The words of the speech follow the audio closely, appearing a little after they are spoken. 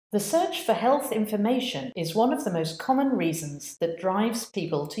The search for health information is one of the most common reasons that drives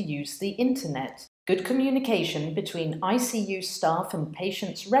people to use the internet. Good communication between ICU staff and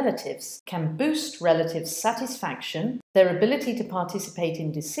patients' relatives can boost relatives' satisfaction, their ability to participate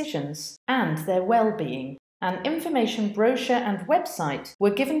in decisions, and their well-being. An information brochure and website were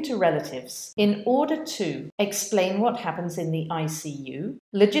given to relatives in order to explain what happens in the ICU,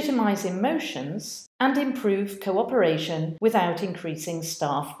 legitimize emotions, and improve cooperation without increasing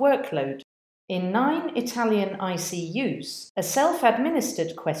staff workload. In 9 Italian ICUs, a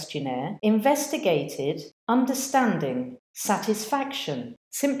self-administered questionnaire investigated understanding, satisfaction,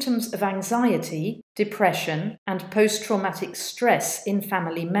 symptoms of anxiety, depression, and post-traumatic stress in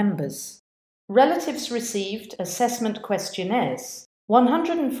family members. Relatives received assessment questionnaires.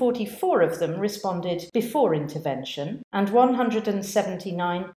 144 of them responded before intervention and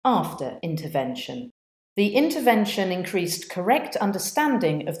 179 after intervention. The intervention increased correct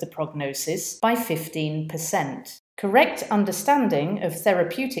understanding of the prognosis by 15%. Correct understanding of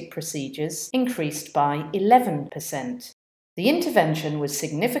therapeutic procedures increased by 11%. The intervention was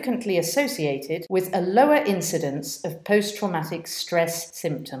significantly associated with a lower incidence of post-traumatic stress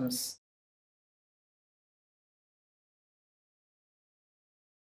symptoms.